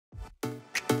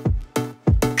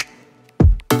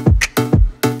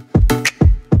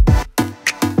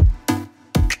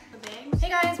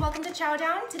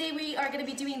ChowDown. Today we are going to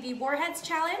be doing the Warheads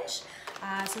challenge.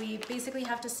 So we basically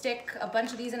have to stick a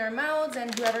bunch of these in our mouths,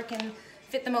 and whoever can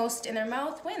fit the most in their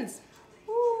mouth wins.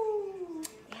 Woo!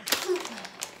 Yeah.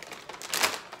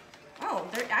 Oh,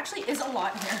 there actually is a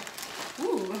lot in here.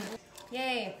 Ooh.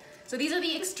 Yay. So these are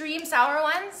the extreme sour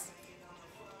ones.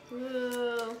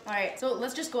 Ooh. Alright, so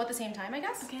let's just go at the same time, I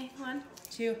guess. Okay, 1,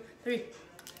 2, 3.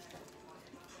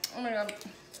 Oh my god.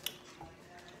 Okay.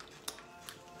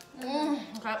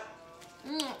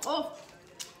 Oh.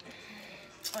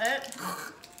 What?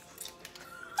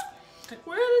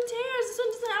 Where are the tears? This one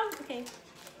doesn't have. Okay.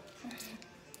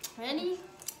 Ready?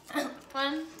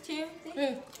 1, 2,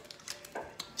 3.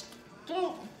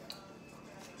 Oh.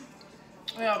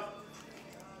 Yeah.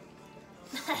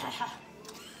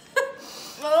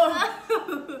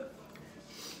 Oh.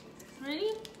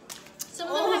 Ready? Some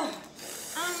of them have.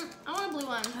 I want a blue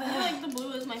one. I feel like the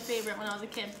blue is my favorite when I was a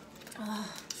kid.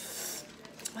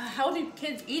 How do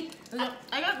kids eat?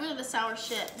 I got rid of the sour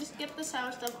shit. Just get the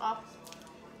sour stuff off.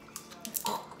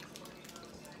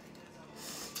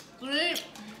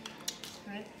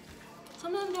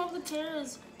 Some of them don't have the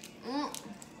tears. Oh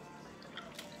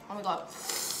my god.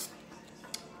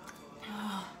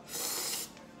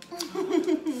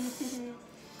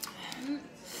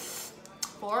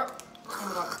 4. Oh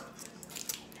my god.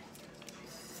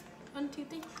 1, 2,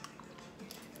 3.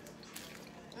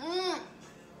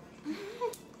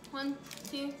 1,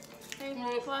 2, 3,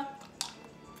 4.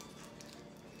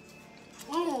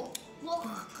 Oh.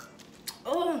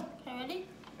 Oh. Okay, ready?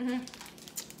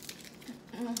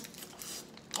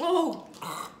 Oh.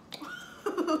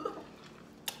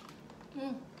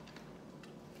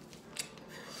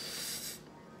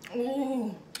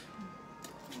 Oh.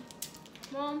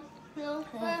 Mom, Bill,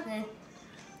 Okay.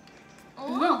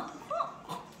 oh.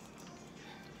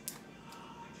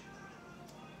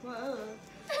 Whoa.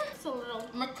 It's a little.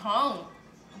 My tongue.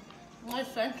 My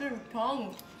sensitive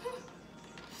tongue.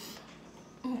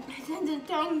 The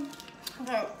tongue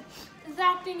Okay. is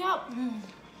acting up.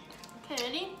 Okay,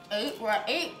 ready? 8. We're at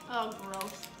 8. Oh,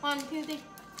 gross. 1, 2, 3.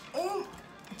 Oh.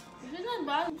 This isn't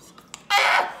bad.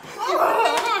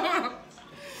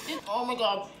 Oh my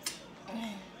god.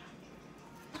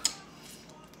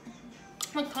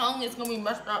 My tongue is gonna be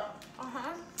messed up.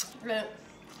 Okay.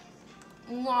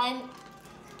 9.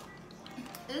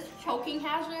 Is this choking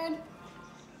hazard?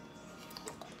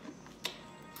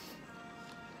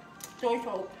 Joy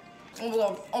choke. Oh my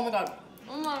god. Oh my god.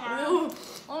 Oh my god.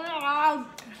 Oh my god.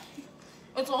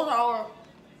 It's all sour.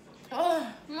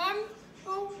 Mom,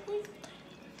 oh, please.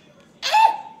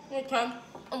 Wait, 10.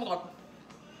 Oh my god.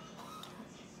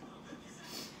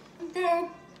 Okay.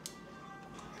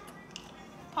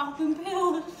 Popping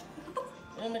pills.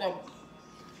 Oh my god.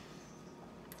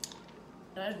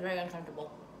 That is very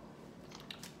uncomfortable.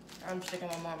 I'm sticking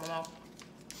my mouth in my mouth.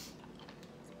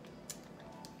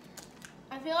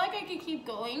 I feel like I could keep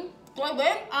going. Do I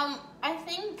win? I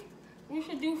think we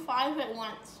should do 5 at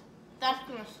once. That's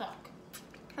gonna suck.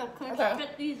 So can we Okay.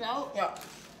 spit these out? Yeah.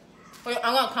 Wait,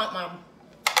 I'm gonna count mine.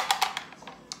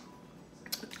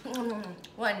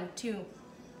 1, 2,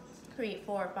 3,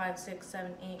 4, 5, 6,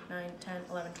 7, 8, 9, 10,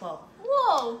 11, 12.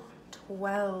 Whoa!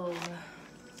 12.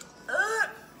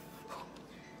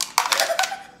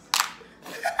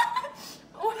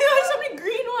 Oh my god, so many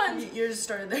green ones! Yours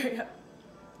started there, yeah.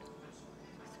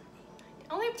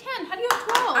 I only have 10. How do you have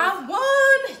 12? I won!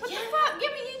 What the fuck? Yeah,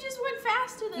 but you just went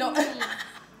faster than No. me.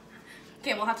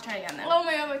 Okay, we'll have to try again then. Oh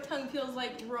my god, my tongue feels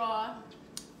like raw.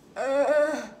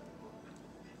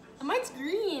 Mine's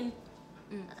green.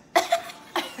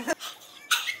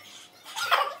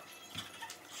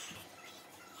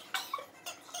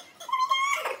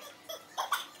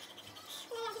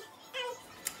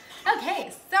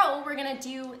 Okay, so we're gonna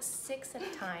do 6 at a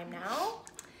time now.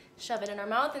 Shove it in our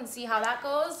mouth and see how that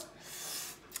goes.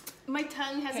 My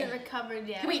tongue hasn't Okay. recovered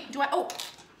yet. Wait, do I? Oh,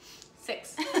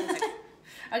 6.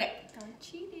 Okay. Don't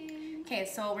cheating. Okay,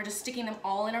 so we're just sticking them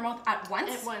all in our mouth at once?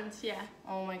 At once, yeah.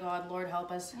 Oh my god, Lord help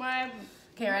us. My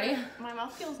Okay, ready? My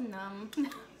mouth feels numb.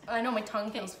 I know my tongue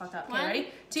feels fucked up. Okay, 1,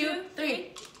 ready? 2,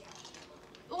 3.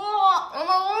 Oh! Oh my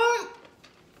god!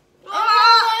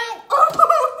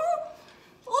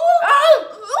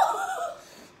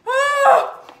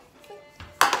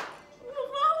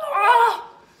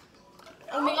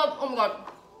 Oh my god, oh my god.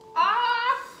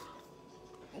 Ah!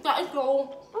 That is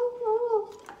so...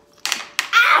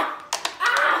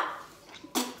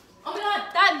 Oh my god,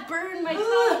 that burned my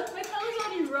tongue. My tongue is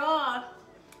already raw.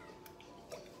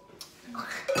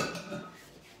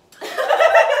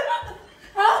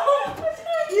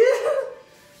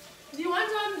 Do you want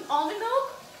some almond milk?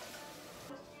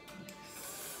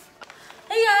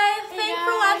 Hey guys, Hey thanks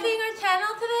for guys. watching our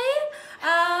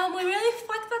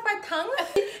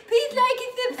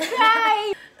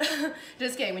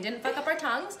Just kidding, we didn't fuck up our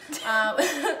tongues.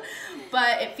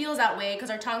 But it feels that way because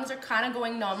our tongues are kind of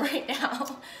going numb right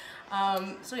now.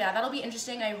 So yeah, that'll be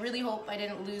interesting. I really hope I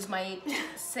didn't lose my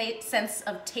sense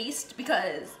of taste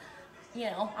because, you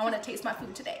know, I want to taste my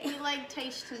food today. We like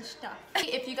tasting stuff.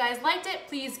 If you guys liked it,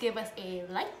 please give us a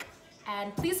like.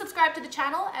 And please subscribe to the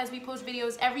channel as we post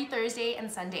videos every Thursday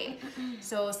and Sunday.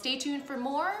 So stay tuned for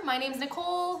more. My name's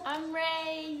Nicole. I'm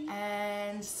Rae.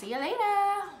 And see you later.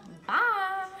 Bye.